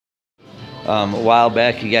A while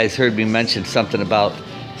back, you guys heard me mention something about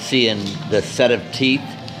seeing the set of teeth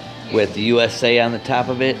with the USA on the top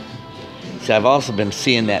of it. So I've also been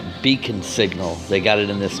seeing that beacon signal. They got it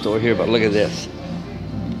in this store here, but look at this.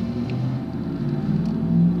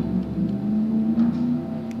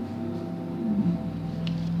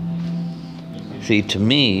 See, to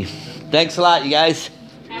me, thanks a lot, you guys.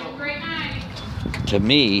 Have a great night. To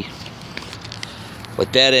me,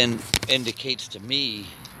 what that indicates to me,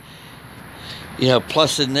 you know,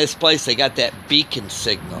 plus in this place, they got that beacon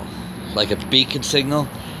signal, like a beacon signal.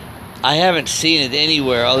 I haven't seen it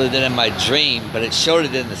anywhere other than in my dream, but it showed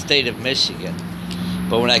it in the state of Michigan.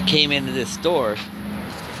 But when I came into this store,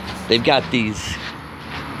 they've got these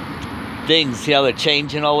things. See how they're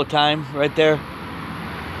changing all the time right there?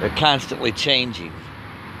 They're constantly changing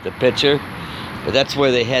the picture. But that's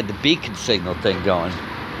where they had the beacon signal thing going.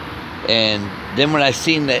 And then when I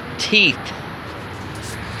seen that teeth,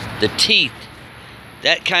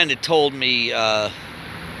 that kind of told me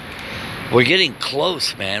we're getting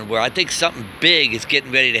close, man, where I think something big is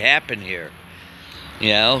getting ready to happen here. You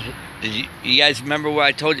know, you guys remember where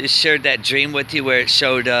I told you, shared that dream with you where it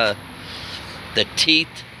showed the teeth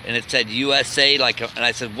and it said USA, and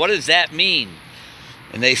I said, what does that mean?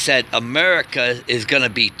 And they said, America is going to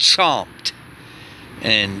be chomped.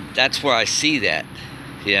 And that's where I see that,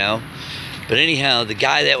 you know. But anyhow, the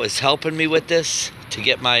guy that was helping me with this to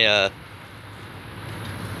get my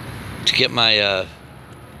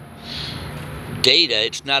data,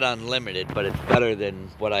 it's not unlimited, but it's better than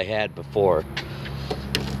what I had before.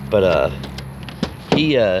 But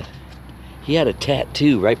he had a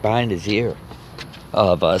tattoo right behind his ear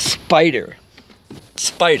of a spiders.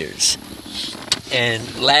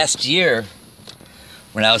 And last year,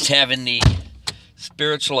 when I was having the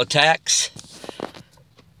spiritual attacks,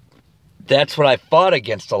 that's what I fought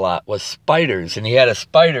against a lot, was spiders. And he had a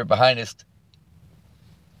spider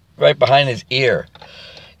right behind his ear.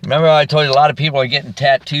 Remember how I told you a lot of people are getting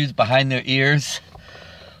tattoos behind their ears?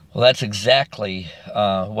 Well, that's exactly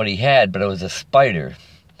what he had, but it was a spider.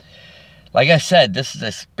 Like I said, this is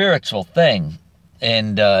a spiritual thing.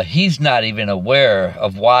 And he's not even aware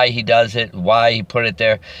of why he does it, why he put it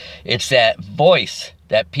there. It's that voice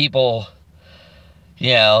that people,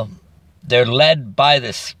 you know, they're led by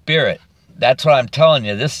the Spirit. That's what I'm telling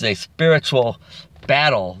you. This is a spiritual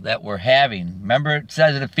battle that we're having. Remember, it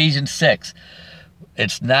says in Ephesians 6,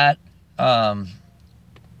 it's not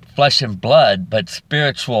flesh and blood, but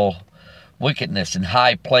spiritual wickedness in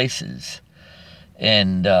high places.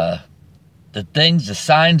 And the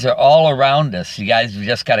signs are all around us. You guys, you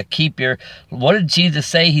just got to keep what did Jesus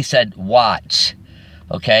say? He said, watch.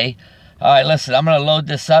 Okay? All right, listen, I'm going to load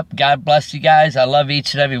this up. God bless you guys. I love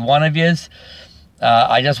each and every one of you.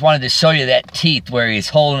 I just wanted to show you that teeth where he's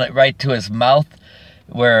holding it right to his mouth,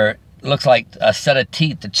 where it looks like a set of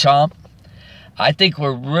teeth to chomp. I think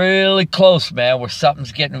we're really close, man, where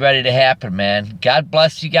something's getting ready to happen, man. God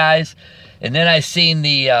bless you guys. And then I seen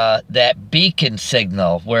that beacon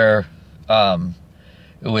signal where it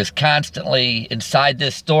was constantly inside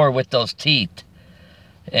this store with those teeth.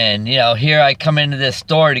 And, you know, here I come into this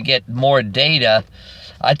store to get more data.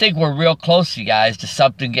 I think we're real close, you guys, to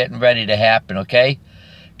something getting ready to happen, okay?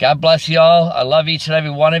 God bless you all. I love each and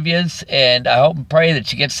every one of you. And I hope and pray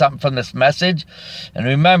that you get something from this message. And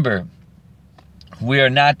remember, we are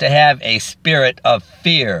not to have a spirit of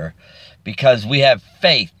fear because we have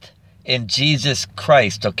faith in Jesus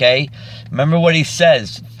Christ, okay? Remember what he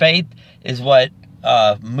says. Faith is what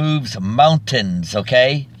moves mountains,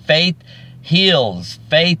 okay? Faith heals.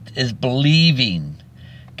 Faith is believing.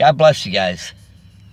 God bless you guys.